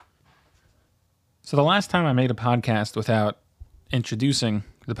So the last time I made a podcast without introducing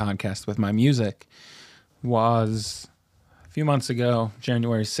the podcast with my music was a few months ago,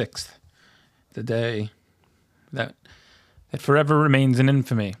 January 6th, the day that forever remains in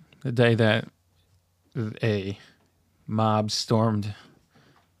infamy, the day that a mob stormed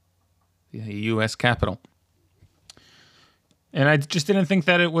the U.S. Capitol. And I just didn't think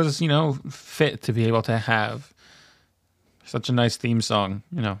that it was, fit to be able to have such a nice theme song,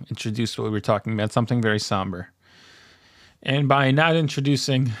 introduce what we were talking about, something very somber. And by not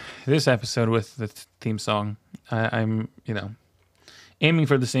introducing this episode with the theme song, I'm, aiming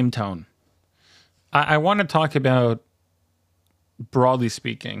for the same tone. I want to talk about, broadly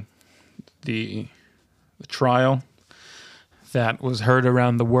speaking, the trial that was heard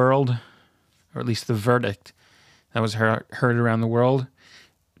around the world, or at least the verdict that was heard around the world.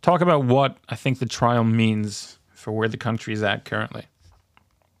 Talk about what I think the trial means for where the country is at currently.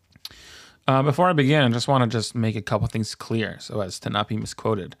 Before I begin, I just want to make a couple things clear so as to not be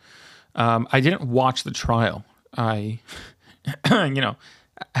misquoted. I didn't watch the trial. I,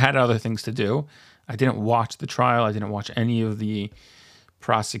 had other things to do. I didn't watch the trial. I didn't watch any of the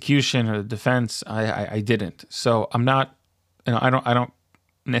prosecution or the defense. I didn't. So I'm not, I don't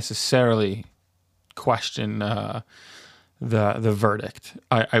necessarily question the verdict.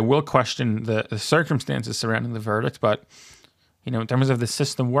 I will question the circumstances surrounding the verdict, but in terms of the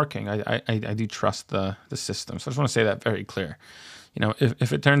system working, I do trust the system. So I just want to say that very clear.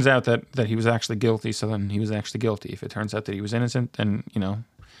 If it turns out that he was actually guilty, so then he was actually guilty. If it turns out that he was innocent, then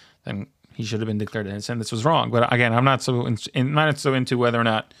then he should have been declared innocent. This was wrong. But again, I'm not so into whether or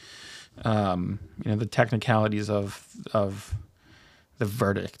not the technicalities of the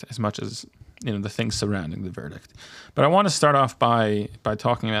verdict as much as the things surrounding the verdict. But I want to start off by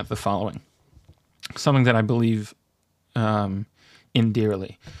talking about the following, something that I believe in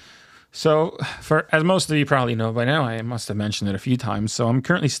dearly. So, as most of you probably know by now, I must have mentioned it a few times. So I'm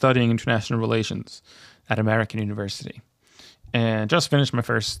currently studying international relations at American University, and just finished my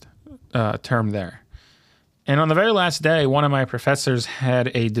first term there. And on the very last day, one of my professors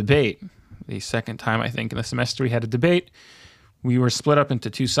had a debate. The second time, I think, in the semester, we had a debate. We were split up into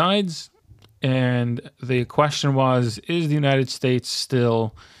two sides, and the question was, is the United States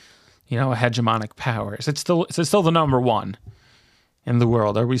still, a hegemonic power? Is it still the number one in the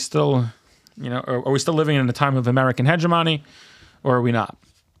world? Are we still, are we still living in a time of American hegemony, or are we not?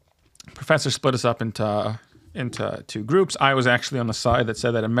 The professor split us up into two groups. I was actually on the side that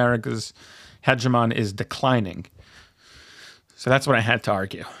said that America's hegemon is declining. So that's what I had to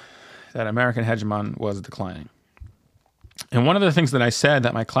argue, that American hegemon was declining. And one of the things that I said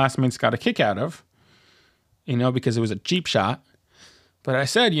that my classmates got a kick out of, because it was a cheap shot, but I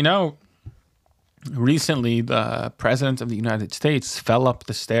said, recently the president of the United States fell up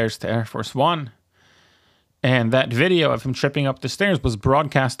the stairs to Air Force One, and that video of him tripping up the stairs was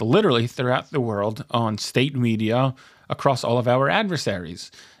broadcast literally throughout the world on state media across all of our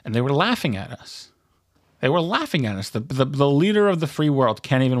adversaries, and they were laughing at us. They were laughing at us. The leader of the free world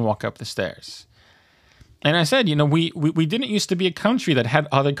can't even walk up the stairs. And I said, we didn't used to be a country that had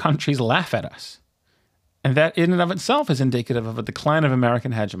other countries laugh at us. And that in and of itself is indicative of a decline of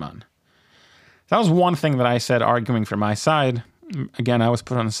American hegemon. That was one thing that I said arguing for my side. Again, I was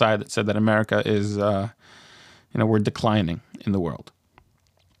put on the side that said that America is, we're declining in the world.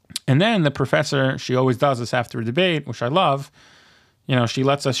 And then the professor, she always does this after a debate, which I love, she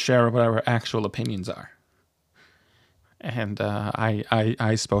lets us share what our actual opinions are. And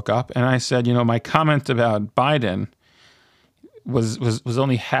I spoke up and I said, my comment about Biden was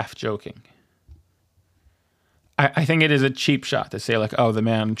only half joking. I think it is a cheap shot to say like, oh, the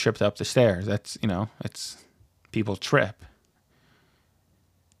man tripped up the stairs. That's, it's people trip.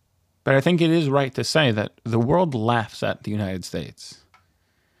 But I think it is right to say that the world laughs at the United States.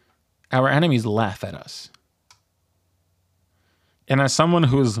 Our enemies laugh at us. And as someone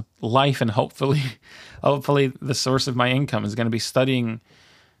whose life and hopefully the source of my income is going to be studying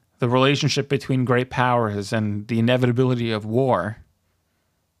the relationship between great powers and the inevitability of war,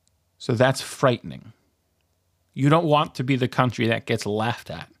 so that's frightening. You don't want to be the country that gets laughed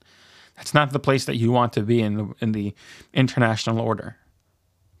at. That's not the place that you want to be in the international order.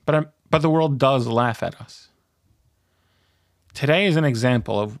 But the world does laugh at us. Today is an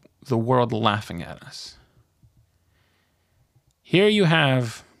example of the world laughing at us. Here you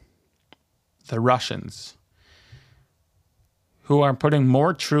have the Russians who are putting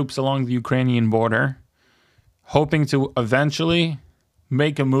more troops along the Ukrainian border, hoping to eventually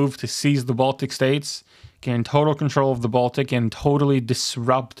make a move to seize the Baltic states, gain total control of the Baltic, and totally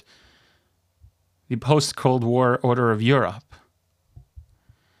disrupt the post-Cold War order of Europe.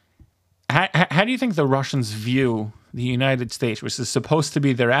 How do you think the Russians view the United States, which is supposed to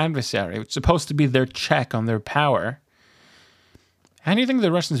be their adversary, which is supposed to be their check on their power? How do you think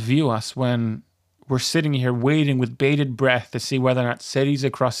the Russians view us when we're sitting here waiting with bated breath to see whether or not cities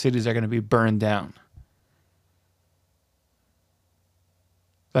across cities are going to be burned down?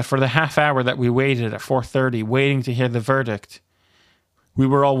 That for the half hour that we waited at 4:30, waiting to hear the verdict, we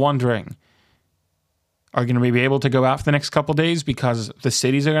were all wondering, are we going to be able to go out for the next couple days because the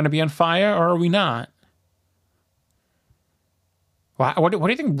cities are going to be on fire, or are we not? What do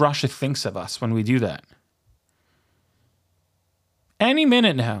you think Russia thinks of us when we do that? Any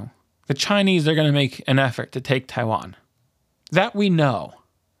minute now, the Chinese are going to make an effort to take Taiwan. That we know.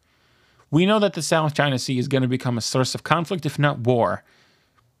 We know that the South China Sea is going to become a source of conflict, if not war,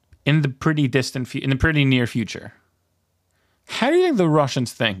 in the pretty near future. How do you think the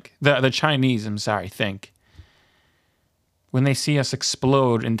Russians think, the Chinese, think, when they see us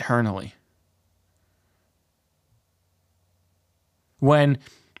explode internally? When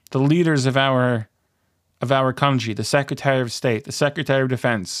the leaders of our country, the Secretary of State, the Secretary of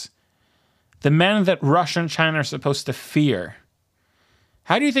Defense, the men that Russia and China are supposed to fear,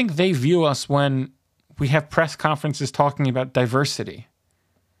 how do you think they view us when we have press conferences talking about diversity?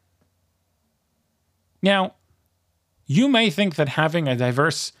 Now, you may think that having a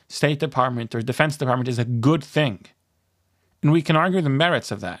diverse State Department or Defense Department is a good thing, and we can argue the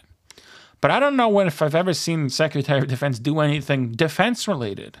merits of that. But I don't know if I've ever seen the Secretary of Defense do anything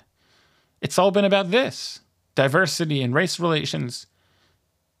defense-related. It's all been about this, diversity and race relations.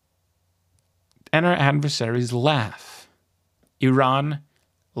 And our adversaries laugh. Iran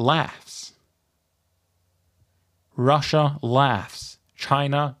laughs. Russia laughs.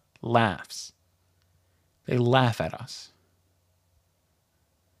 China laughs. They laugh at us.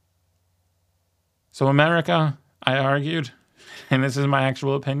 So America, I argued, and this is my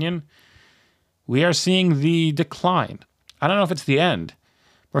actual opinion, we are seeing the decline. I don't know if it's the end.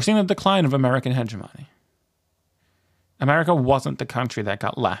 We're seeing the decline of American hegemony. America wasn't the country that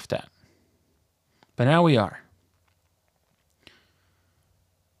got laughed at. But now we are.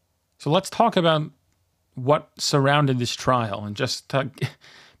 So let's talk about what surrounded this trial and just to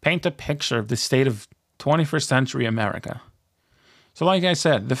paint a picture of the state of 21st century America. So like I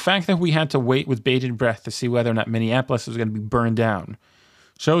said, the fact that we had to wait with bated breath to see whether or not Minneapolis was going to be burned down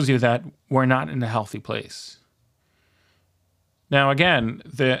shows you that we're not in a healthy place. Now again,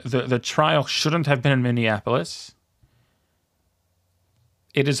 the trial shouldn't have been in Minneapolis.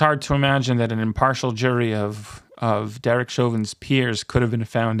 It is hard to imagine that an impartial jury of Derek Chauvin's peers could have been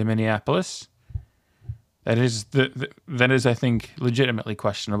found in Minneapolis. That is, I think, legitimately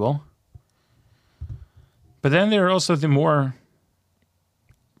questionable. But then there are also the more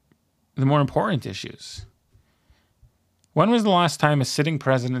important issues. When was the last time a sitting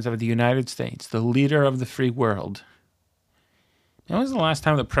president of the United States, the leader of the free world, when was the last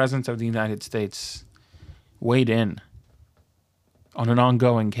time the president of the United States weighed in on an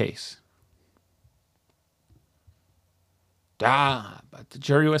ongoing case? But the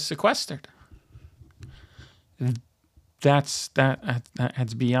jury was sequestered. That's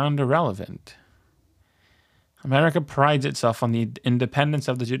beyond irrelevant. America prides itself on the independence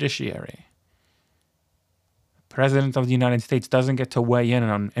of the judiciary. The President of the United States doesn't get to weigh in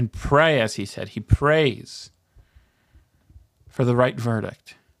on and pray, as he said. He prays for the right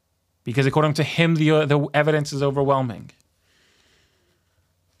verdict. Because according to him, the evidence is overwhelming.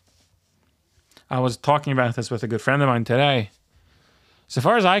 I was talking about this with a good friend of mine today. So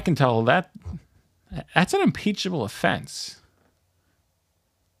far as I can tell, that's an impeachable offense.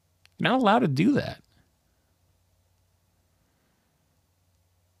 You're not allowed to do that.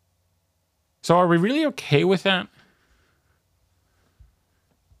 So are we really okay with that?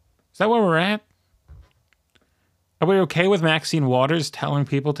 Is that where we're at? Are we okay with Maxine Waters telling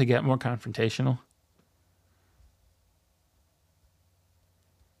people to get more confrontational?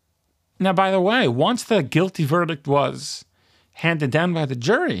 Now, by the way, once the guilty verdict was handed down by the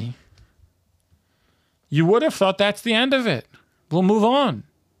jury, you would have thought that's the end of it. We'll move on.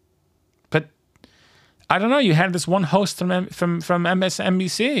 But I don't know. You had this one host from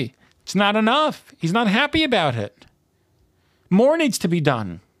MSNBC. It's not enough. He's not happy about it. More needs to be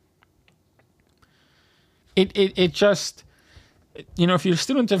done. It just, if you're a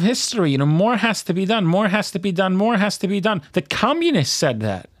student of history, more has to be done. More has to be done. More has to be done. The communists said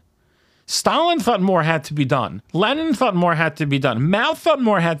that. Stalin thought more had to be done. Lenin thought more had to be done. Mao thought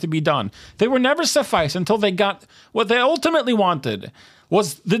more had to be done. They were never suffice until they got what they ultimately wanted,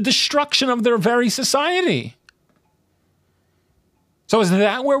 was the destruction of their very society. So is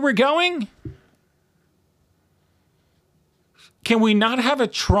that where we're going? Can we not have a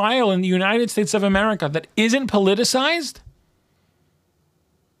trial in the United States of America that isn't politicized?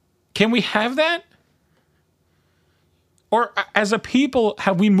 Can we have that? Or as a people,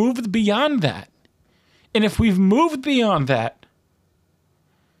 have we moved beyond that? And if we've moved beyond that,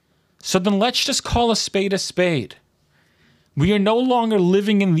 so then let's just call a spade a spade. We are no longer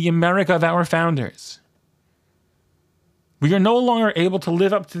living in the America of our founders. We are no longer able to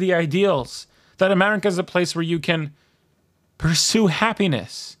live up to the ideals that America is a place where you can pursue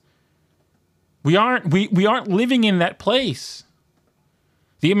happiness. We aren't living in that place.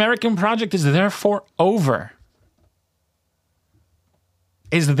 The American project is therefore over.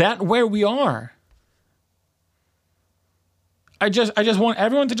 Is that where we are? I just want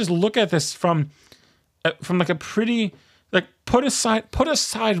everyone to just look at this from like a pretty, like, put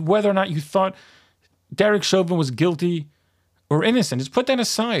aside whether or not you thought Derek Chauvin was guilty or innocent. Just put that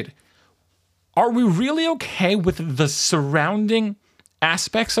aside. Are we really okay with the surrounding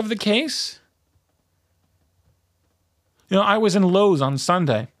aspects of the case? You know, I was in Lowe's on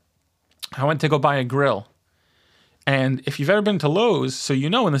Sunday. I went to go buy a grill. And if you've ever been to Lowe's, so you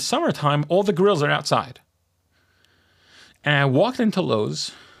know in the summertime, all the grills are outside. And I walked into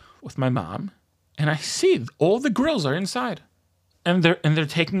Lowe's with my mom, and I see all the grills are inside. And they're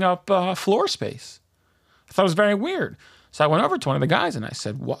taking up floor space. I thought it was very weird. So I went over to one of the guys and I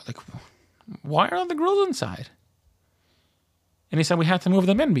said, "What? Like, why are all the grills inside?" And he said, "We had to move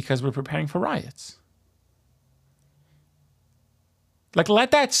them in because we're preparing for riots." Like,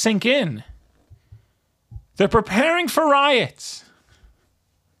 let that sink in. They're preparing for riots.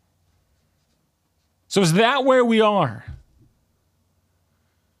 So is that where we are?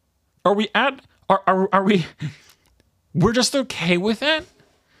 Are we at, are we, we're just okay with it?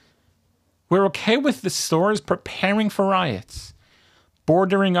 We're okay with the stores preparing for riots,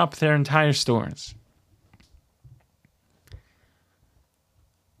 bordering up their entire stores.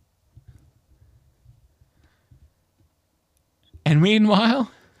 And meanwhile,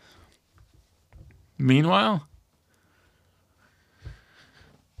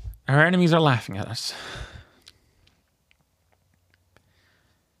 our enemies are laughing at us.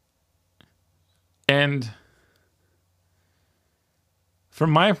 And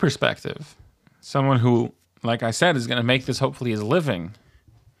from my perspective, someone who, like I said, is going to make this hopefully his living,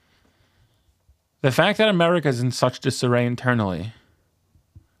 the fact that America is in such disarray internally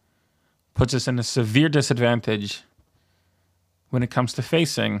puts us in a severe disadvantage when it comes to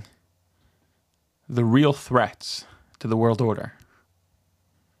facing the real threats to the world order.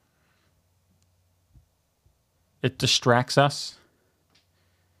 It distracts us.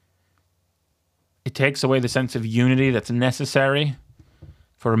 It takes away the sense of unity that's necessary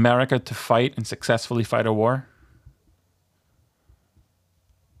for America to fight and successfully fight a war.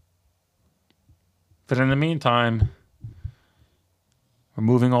 But in the meantime, we're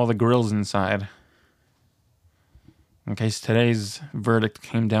moving all the grills inside in case today's verdict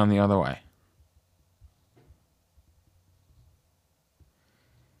came down the other way.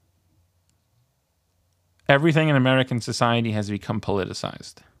 Everything in American society has become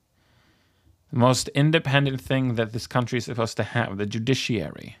politicized. The most independent thing that this country is supposed to have, the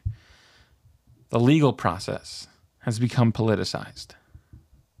judiciary, the legal process, has become politicized.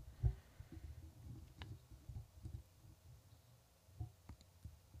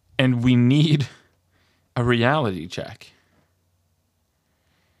 And we need a reality check.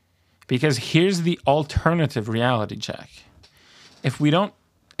 Because here's the alternative reality check. If we don't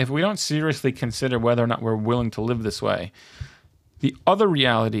seriously consider whether or not we're willing to live this way, the other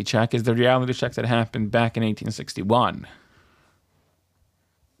reality check is the reality check that happened back in 1861.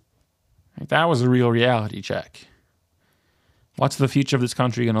 That was a real reality check. What's the future of this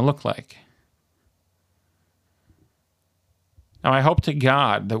country going to look like? Now, I hope to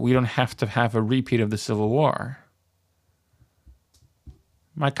God that we don't have to have a repeat of the Civil War.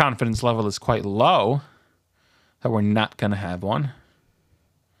 My confidence level is quite low that we're not going to have one.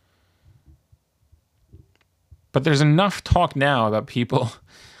 But there's enough talk now about people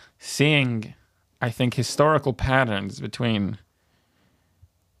seeing, I think, historical patterns between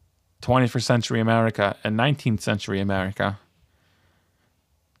 21st century America and 19th century America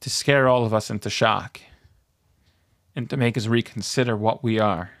to scare all of us into shock and to make us reconsider what we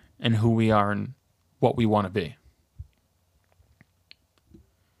are and who we are and what we want to be.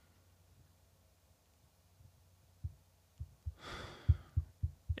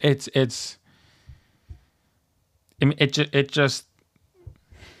 I'm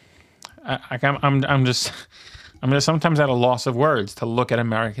just sometimes at a loss of words to look at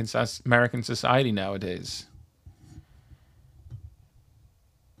American society nowadays.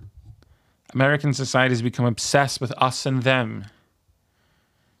 American society has become obsessed with us and them.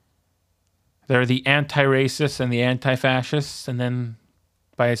 They're the anti-racists and the anti-fascists, and then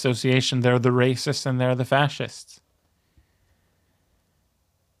by association, they're the racists and they're the fascists.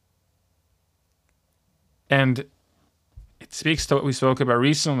 And it speaks to what we spoke about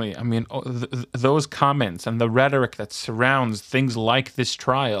recently. I mean, those comments and the rhetoric that surrounds things like this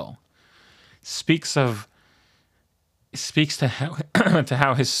trial speaks to how to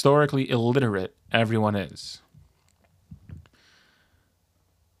how historically illiterate everyone is.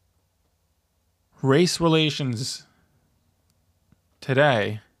 Race relations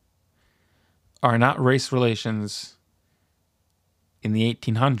today are not race relations in the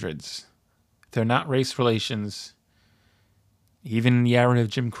 1800s. They're not race relations even in the era of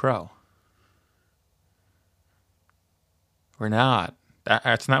Jim Crow. We're not.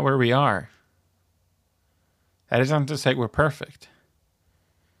 That's not where we are. That isn't to say we're perfect.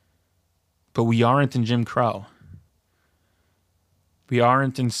 But we aren't in Jim Crow. We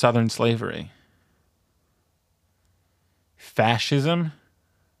aren't in Southern slavery. Fascism?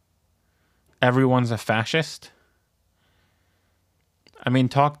 Everyone's a fascist? I mean,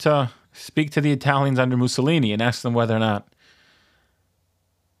 speak to the Italians under Mussolini and ask them whether or not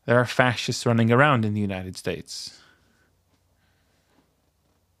there are fascists running around in the United States.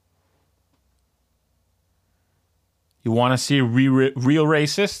 You want to see real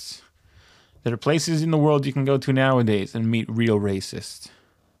racists? There are places in the world you can go to nowadays and meet real racists.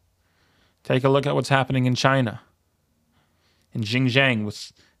 Take a look at what's happening in China, in Xinjiang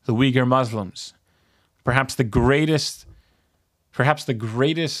with the Uyghur Muslims. Perhaps the greatest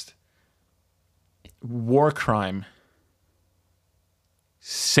war crime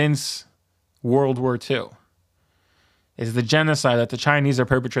since World War II is the genocide that the Chinese are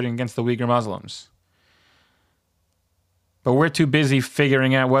perpetrating against the Uyghur Muslims. But we're too busy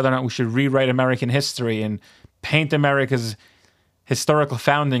figuring out whether or not we should rewrite American history and paint America's historical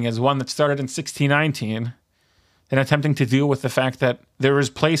founding as one that started in 1619 and attempting to deal with the fact that there is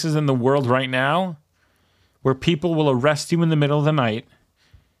places in the world right now where people will arrest you in the middle of the night,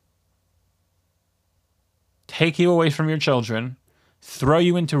 take you away from your children, throw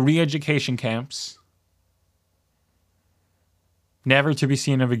you into re-education camps, never to be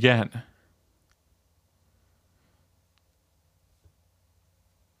seen of again.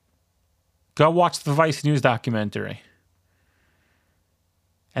 Go watch the Vice News documentary.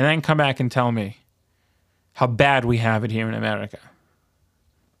 And then come back and tell me how bad we have it here in America.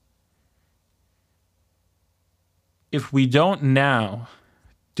 If we don't now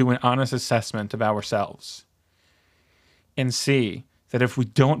do an honest assessment of ourselves and see that if we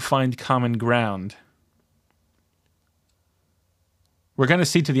don't find common ground, we're going to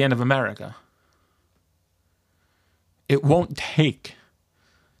see to the end of America. It won't take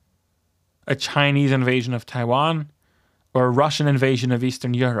a Chinese invasion of Taiwan or a Russian invasion of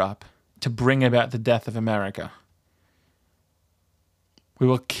Eastern Europe to bring about the death of America. We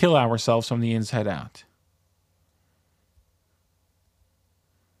will kill ourselves from the inside out.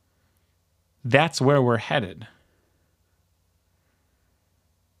 That's where we're headed.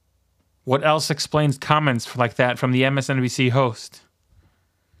 What else explains comments like that from the MSNBC host?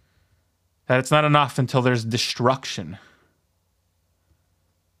 That it's not enough until there's destruction.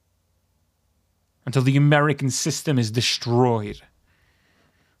 Until the American system is destroyed.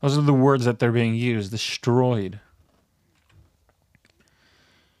 Those are the words that they're being used, destroyed.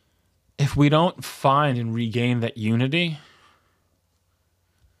 If we don't find and regain that unity,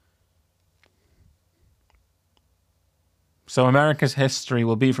 so America's history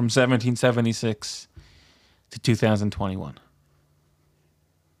will be from 1776 to 2021.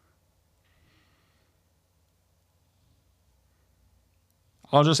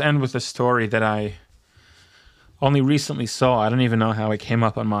 I'll just end with a story that I only recently saw. I don't even know how it came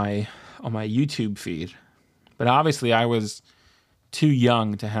up on my YouTube feed. But obviously I was too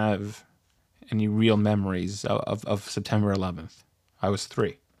young to have any real memories of September 11th. I was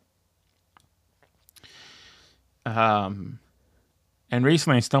 3. And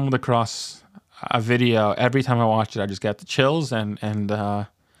recently I stumbled across a video. Every time I watch it, I just get the chills and I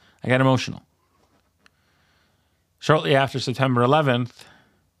get emotional. Shortly after September 11th,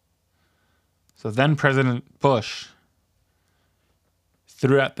 so then President Bush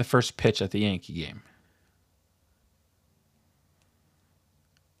threw out the first pitch at the Yankee game.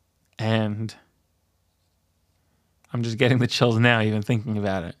 And I'm just getting the chills now, even thinking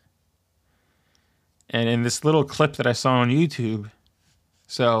about it. And in this little clip that I saw on YouTube,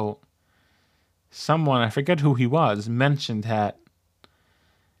 so someone, I forget who he was, mentioned that,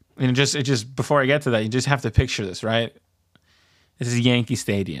 and it just before I get to that, you just have to picture this, right? This is Yankee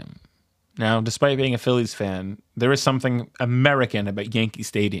Stadium. Now, despite being a Phillies fan, there is something American about Yankee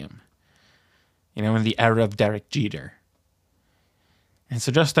Stadium. You know, in the era of Derek Jeter. And so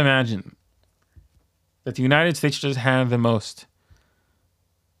just imagine that the United States just had the most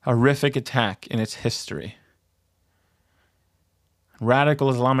horrific attack in its history. Radical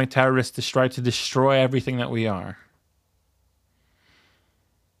Islamic terrorists tried to destroy everything that we are.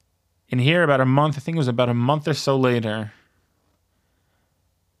 And here, about a month, I think it was about a month or so later,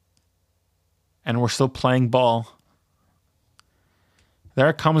 and we're still playing ball,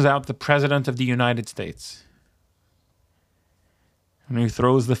 there comes out the President of the United States. And he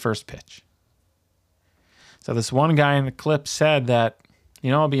throws the first pitch. So this one guy in the clip said that,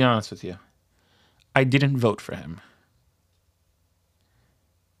 you know, I'll be honest with you, I didn't vote for him.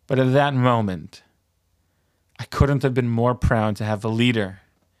 But at that moment, I couldn't have been more proud to have a leader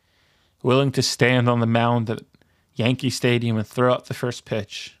willing to stand on the mound at Yankee Stadium and throw out the first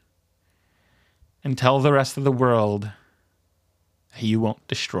pitch and tell the rest of the world, you won't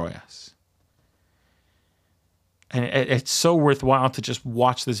destroy us. And it's so worthwhile to just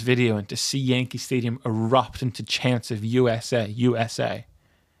watch this video and to see Yankee Stadium erupt into chants of USA, USA.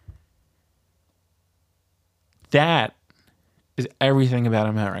 That is everything about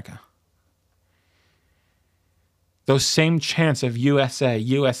America. Those same chants of USA,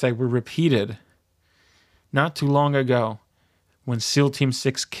 USA were repeated not too long ago when SEAL Team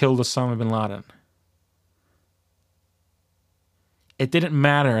 6 killed Osama bin Laden. It didn't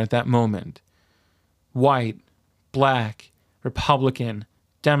matter at that moment. White, black, Republican,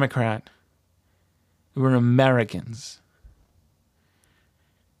 Democrat. We were Americans.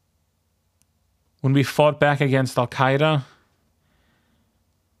 When we fought back against Al-Qaeda,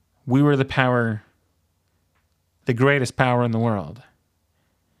 we were the power, the greatest power in the world.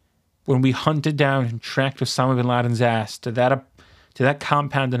 When we hunted down and tracked Osama bin Laden's ass to that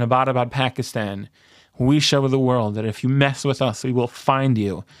compound in Abbottabad, Pakistan, we show the world that if you mess with us, we will find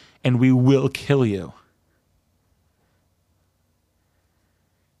you and we will kill you.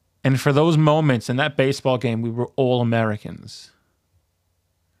 And for those moments in that baseball game, we were all Americans.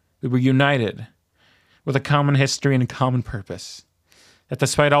 We were united with a common history and a common purpose. That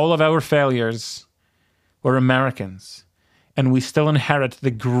despite all of our failures, we're Americans. And we still inherit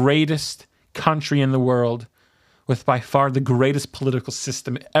the greatest country in the world with by far the greatest political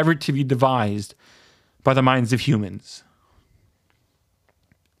system ever to be devised by the minds of humans.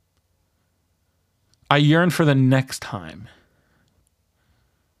 I yearn for the next time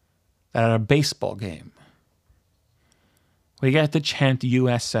that at a baseball game, we get to chant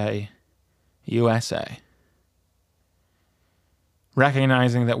USA, USA,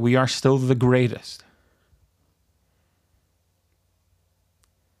 recognizing that we are still the greatest.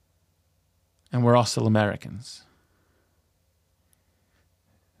 And we're all still Americans.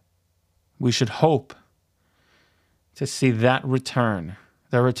 We should hope to see that return,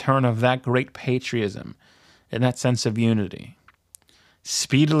 the return of that great patriotism and that sense of unity,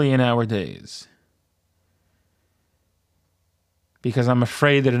 speedily in our days. Because I'm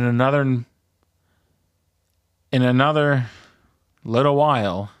afraid that in another little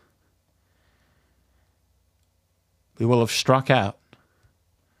while, we will have struck out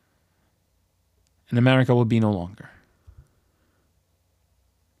and America will be no longer.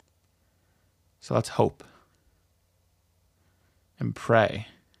 So let's hope and pray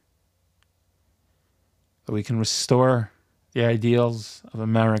that we can restore the ideals of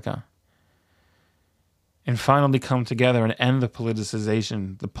America and finally come together and end the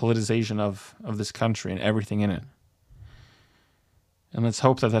politicization of this country and everything in it. And let's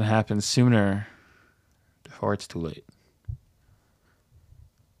hope that happens sooner before it's too late.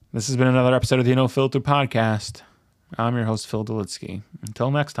 This has been another episode of the No Filter Podcast. I'm your host, Phil Dolitsky. Until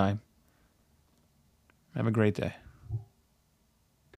next time, have a great day.